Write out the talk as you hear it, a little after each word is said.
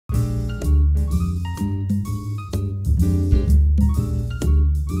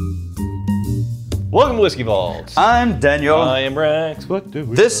Welcome to Whiskey Vaults. I'm Daniel. I am Rex. What do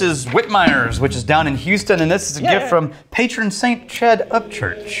we This is Whitmeyer's, which is down in Houston, and this is a gift from Patron Saint Chad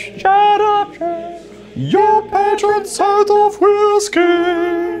Upchurch. Chad Upchurch, Your patron saint of whiskey.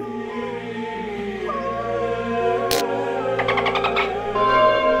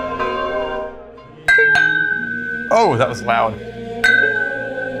 Oh, that was loud.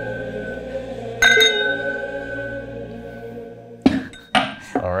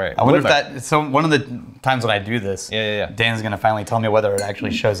 All right. I wonder if that, so one of the times when I do this, Yeah. Dan's gonna finally tell me whether it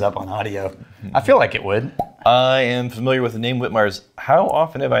actually shows up on audio. I feel like it would. I am familiar with the name Whitmeyer's. How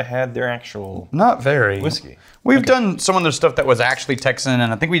often have I had their actual Not very. whiskey? We've done some of the stuff that was actually Texan,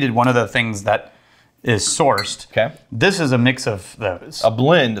 and I think we did one of the things that is sourced. Okay. This is a mix of those. A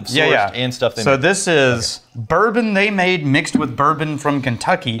blend of sourced and stuff they So made. this is bourbon they made mixed with bourbon from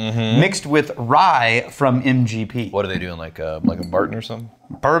Kentucky, mixed with rye from MGP. What are they doing, like a Barton or something?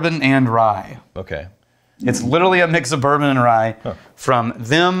 Bourbon and rye. Okay. It's literally a mix of bourbon and rye from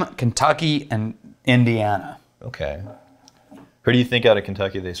them, Kentucky, and Indiana. Okay. Where do you think out of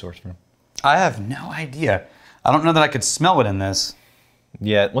Kentucky they sourced from? I have no idea. I don't know that I could smell it in this.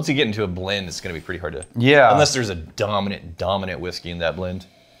 Yeah, once you get into a blend, it's going to be pretty hard to... Yeah. Unless there's a dominant whiskey in that blend.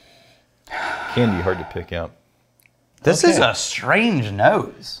 Can be hard to pick out. This is a strange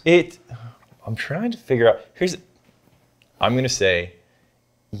nose. I'm trying to figure out... I'm going to say,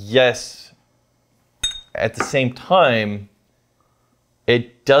 yes. At the same time,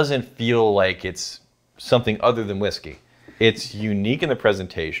 it doesn't feel like it's something other than whiskey. It's unique in the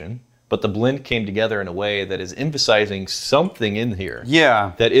presentation, but the blend came together in a way that is emphasizing something in here.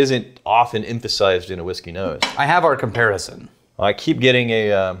 Yeah. That isn't often emphasized in a whiskey nose. I have our comparison. I keep getting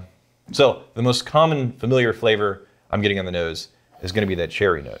so the most common familiar flavor I'm getting on the nose is going to be that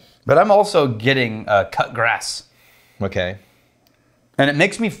cherry note. But I'm also getting cut grass. Okay. And it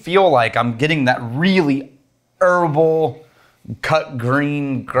makes me feel like I'm getting that really herbal, cut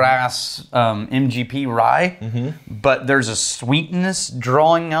green grass MGP rye. But there's a sweetness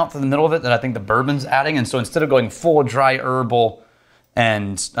drawing out through the middle of it that I think the bourbon's adding. And so instead of going full dry herbal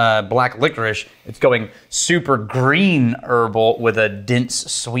and black licorice, it's going super green herbal with a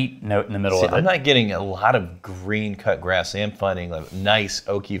dense sweet note in the middle of it. I'm not getting a lot of green cut grass. I am finding a nice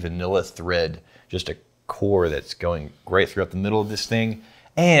oaky vanilla thread, just a core that's going right throughout the middle of this thing.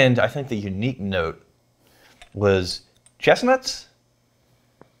 And I think the unique note was chestnuts.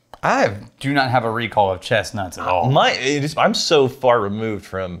 I do not have a recall of chestnuts at all. I'm so far removed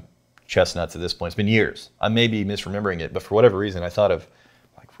from chestnuts at this point. It's been years. I may be misremembering it, but for whatever reason, I thought of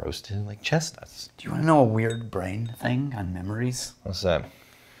like roasted like chestnuts. Do you want to know a weird brain thing on memories? What's that?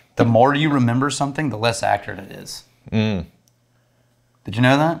 The more you remember something, the less accurate it is. Did you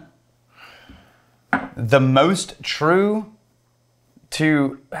know that? The most true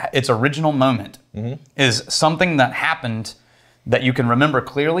to its original moment is something that happened that you can remember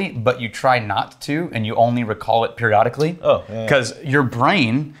clearly, but you try not to, and you only recall it periodically. Oh, yeah. Because your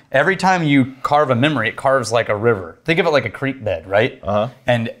brain, every time you carve a memory, it carves like a river. Think of it like a creek bed, right?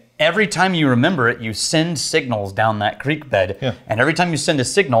 And every time you remember it, you send signals down that creek bed. Yeah. And every time you send a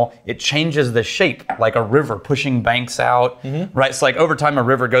signal, it changes the shape, like a river pushing banks out, right? So like over time, a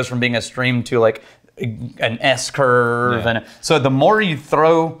river goes from being a stream to like an S curve. And so the more you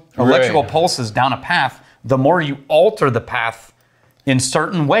throw electrical pulses down a path, the more you alter the path in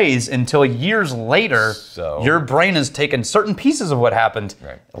certain ways until years later, your brain has taken certain pieces of what happened,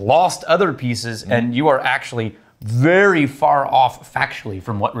 lost other pieces, and you are actually very far off factually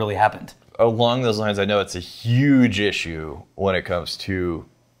from what really happened. Along those lines, I know it's a huge issue when it comes to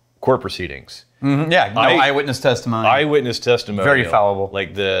court proceedings. Yeah, eyewitness testimony. Eyewitness testimony. Very fallible.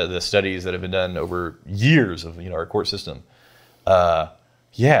 Like the studies that have been done over years of our court system.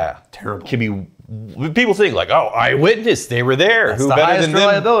 Terrible. Can be. People think like, oh, eyewitness, they were there. That's Who the better highest than them?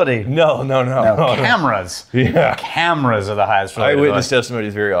 reliability. No. Cameras. Yeah. Cameras are the highest reliability. Eyewitness testimony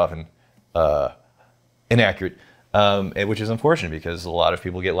is very often inaccurate, which is unfortunate because a lot of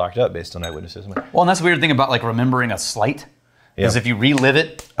people get locked up based on eyewitness testimony. Well, and that's the weird thing about like remembering a slight is if you relive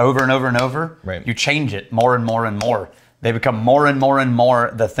it over and over and over, you change it more and more and more. They become more and more and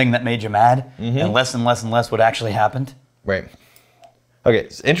more the thing that made you mad, and less and less what actually happened. Right. Okay,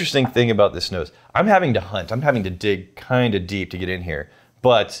 so interesting thing about this nose. I'm having to hunt. I'm having to dig kind of deep to get in here.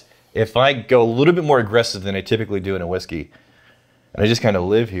 But if I go a little bit more aggressive than I typically do in a whiskey, and I just kind of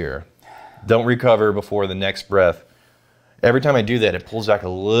live here, don't recover before the next breath, every time I do that, it pulls back a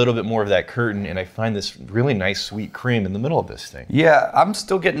little bit more of that curtain, and I find this really nice sweet cream in the middle of this thing. Yeah, I'm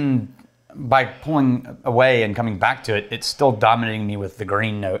still getting, by pulling away and coming back to it, it's still dominating me with the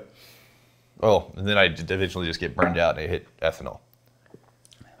green note. Oh, and then I eventually just get burned out and I hit ethanol.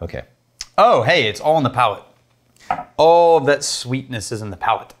 Okay. Oh, hey, it's all in the palate. All of that sweetness is in the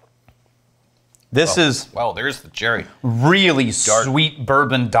palate. This is wow. There's the cherry. really sweet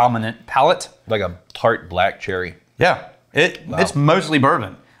bourbon dominant palate. Like a tart black cherry. Yeah, it's mostly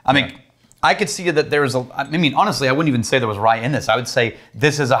bourbon. I mean, I could see that there's a. I mean, honestly, I wouldn't even say there was rye in this. I would say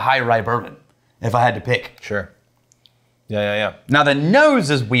this is a high rye bourbon, if I had to pick. Sure. Yeah. Now the nose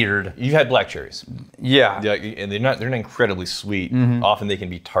is weird. You've had black cherries. Yeah. Yeah, and they're not incredibly sweet. Often they can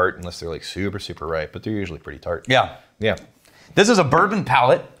be tart unless they're like super ripe, but they're usually pretty tart. Yeah. Yeah. This is a bourbon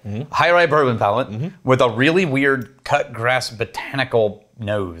palate, high rye bourbon palate, with a really weird cut grass botanical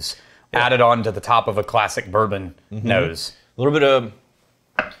nose added on to the top of a classic bourbon nose. A little bit of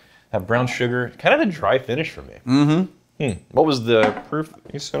that brown sugar, kind of a dry finish for me. What was the proof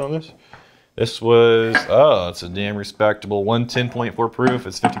you said on this? This was, it's a damn respectable 110.4 proof.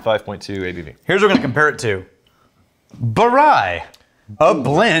 It's 55.2 ABV. Here's what we're going to compare it to. Barai, a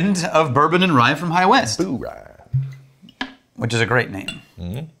blend of bourbon and rye from High West. Boo-rye. Which is a great name.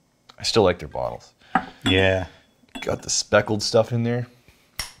 I still like their bottles. Yeah. Got the speckled stuff in there.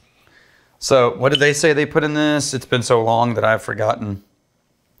 So, what did they say they put in this? It's been so long that I've forgotten.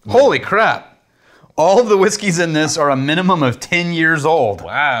 Holy crap. All of the whiskeys in this are a minimum of 10 years old.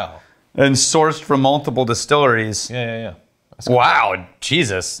 Wow. And sourced from multiple distilleries. Yeah. Wow,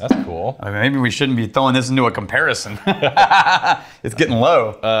 Jesus. That's cool. I mean, maybe we shouldn't be throwing this into a comparison. It's getting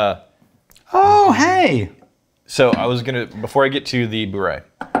low. Oh, hey. So I was going to, before I get to the Bourret,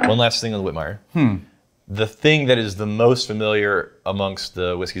 one last thing on the Whitmeyer. The thing that is the most familiar amongst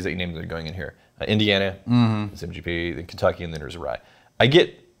the whiskeys that you named that are going in here, Indiana, it's MGP, then Kentucky, and then there's a rye. I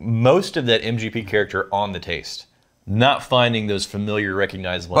get most of that MGP character on the taste, not finding those familiar,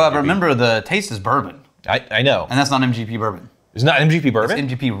 recognizable. Well, MGP. remember the taste is bourbon. I know. And that's not MGP bourbon. It's not MGP bourbon?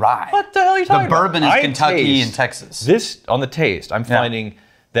 It's MGP rye. What the hell are you talking about? The bourbon is I Kentucky and Texas. This, on the taste, I'm finding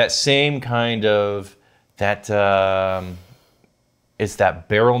that same kind of, that, it's that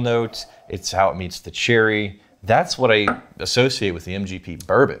barrel note, it's how it meets the cherry. That's what I associate with the MGP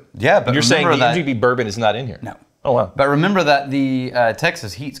bourbon. Yeah, but you're saying the MGP bourbon is not in here. No. Oh, wow. But remember that the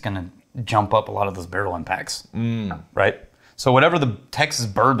Texas heat's going to jump up a lot of those barrel impacts, right? So whatever the Texas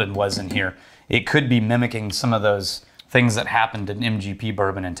bourbon was in here, it could be mimicking some of those things that happened in MGP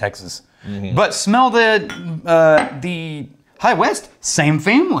bourbon in Texas. But smell the High West, same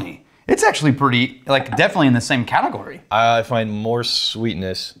family. It's actually pretty, like, definitely in the same category. I find more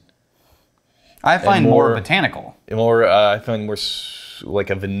sweetness. I find more botanical. I find more like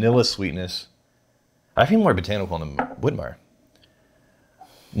a vanilla sweetness. I find more botanical on the Whitmeyer.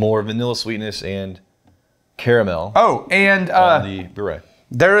 More vanilla sweetness and caramel. Oh, and on the Bourret.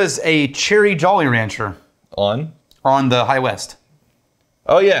 There is a cherry Jolly Rancher on the High West.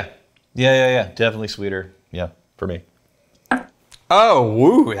 Oh yeah, definitely sweeter. Yeah, for me. Oh,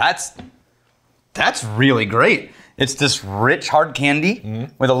 woo, that's really great. It's this rich hard candy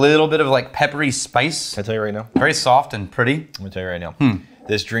with a little bit of like peppery spice. Can I tell you right now? Very soft and pretty. I'm gonna tell you right now.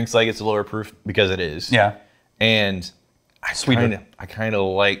 This drinks like it's a lower proof because it is. Yeah. And I kind of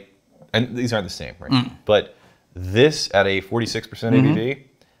like, and these aren't the same, right? But this at a 46% ABV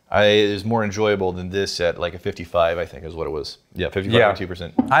is more enjoyable than this at like a 55, I think is what it was. Yeah,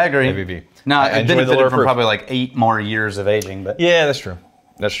 55.2%. I agree. ABV. Now, I it benefited from probably like 8 more years of aging, but yeah, that's true.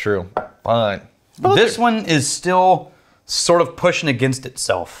 That's true. Fine. This one is still sort of pushing against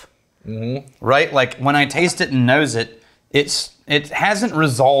itself, right? Like when I taste it and nose it, it hasn't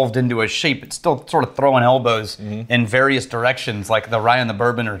resolved into a shape. It's still sort of throwing elbows in various directions. Like the rye and the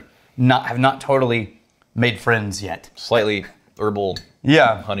bourbon have not totally made friends yet. Slightly herbal.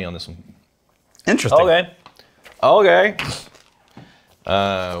 Yeah, honey on this one. Interesting. Okay.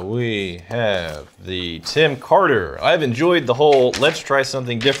 We have the Tim Carter. I've enjoyed the whole let's try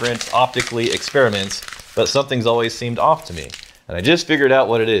something different optically experiments, but something's always seemed off to me. And I just figured out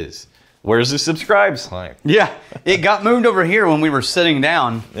what it is. Where's the subscribe sign? Yeah, it got moved over here when we were sitting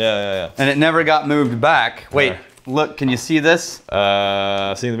down. Yeah. And it never got moved back. Wait, look, can you see this?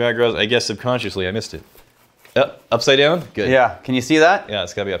 Seeing the background, I guess subconsciously I missed it. Yep, upside down? Good. Yeah, can you see that? Yeah,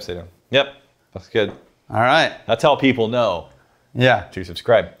 it's gotta be upside down. Yep, that's good. All right. That's how people know to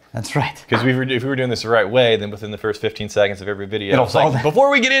subscribe. That's right. Because if we were doing this the right way, then within the first 15 seconds of every video, It'll it's like, before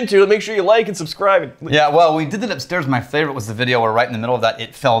we get into it, make sure you like and subscribe. Yeah, well, we did it upstairs. My favorite was the video where right in the middle of that,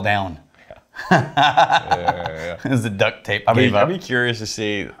 it fell down. Yeah. It was the duct tape. I'd be curious to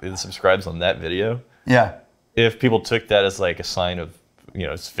see the subscribes on that video. Yeah. If people took that as like a sign of,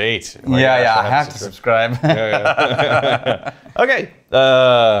 it's fate. Like, I have to subscribe. Okay.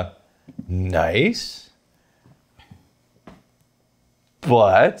 Nice.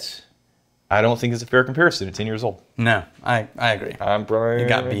 But I don't think it's a fair comparison at 10 years old. No, I agree. I'm Brian. You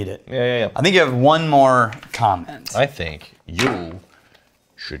got beat it. Yeah. I think you have one more comment. I think you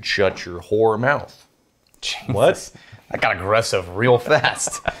should shut your whore mouth. Jesus. What? That got aggressive real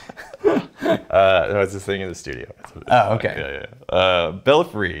fast. No, it's this thing in the studio. Oh, okay. Yeah.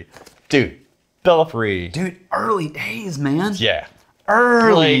 Belfry. Dude, Belfry. Dude, early days, man. Yeah.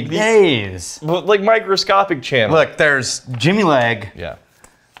 Early Like, days. Like microscopic channel. Look, there's Jimmy Leg. Yeah.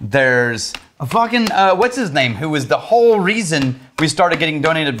 There's a fucking, what's his name? Who was the whole reason we started getting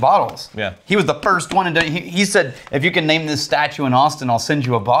donated bottles. Yeah. He was the first one to he said, if you can name this statue in Austin, I'll send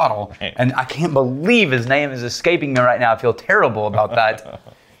you a bottle. Hey. And I can't believe his name is escaping me right now. I feel terrible about that.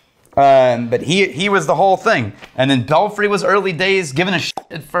 But he was the whole thing. And then Belfry was early days, giving a shit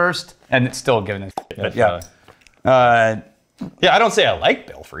at first, and it's still giving a shit. But yeah. Yeah, I don't say I like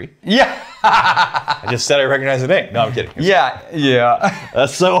Belfry. Yeah. I just said I recognize the name. No, I'm kidding. Yeah.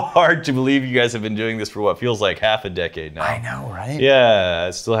 That's so hard to believe you guys have been doing this for what feels like half a decade now. I know, right? Yeah,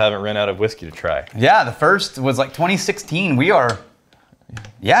 I still haven't run out of whiskey to try. Yeah, the first was like 2016. We're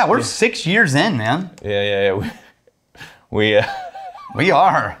 6 years in, man. Yeah. We We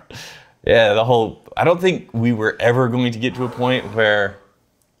are. yeah, I don't think we were ever going to get to a point where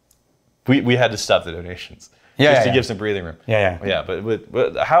we had to stop the donations. Just to give some breathing room. Yeah.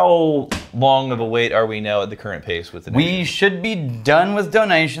 But how long of a wait are we now at the current pace with the donations? We should be done with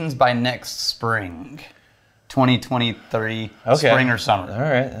donations by next spring. 2023, spring or summer. All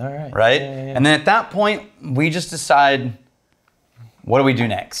right. Right? Yeah. And then at that point, we just decide, what do we do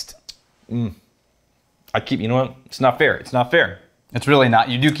next? You know what? It's not fair. It's really not.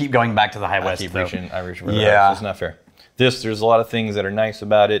 You do keep going back to the High West. I reach for the Yeah. house. It's not fair. There's a lot of things that are nice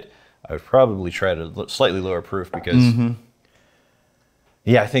about it. I would probably try to slightly lower proof because,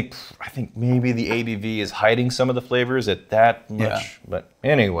 I think maybe the ABV is hiding some of the flavors at that much. Yeah. But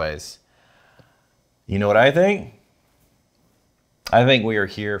anyways, you know what I think? I think we are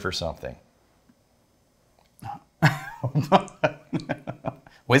here for something.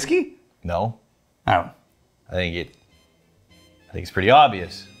 Whiskey? No, Oh, I think it's pretty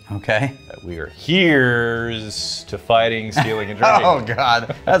obvious okay. that we are here's to fighting, stealing, and drinking. Oh,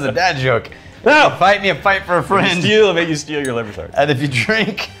 God. That's a dad joke. No! Fight me a fight for a friend. Make you steal your liver. And if you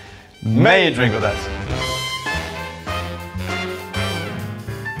drink, may you drink with us.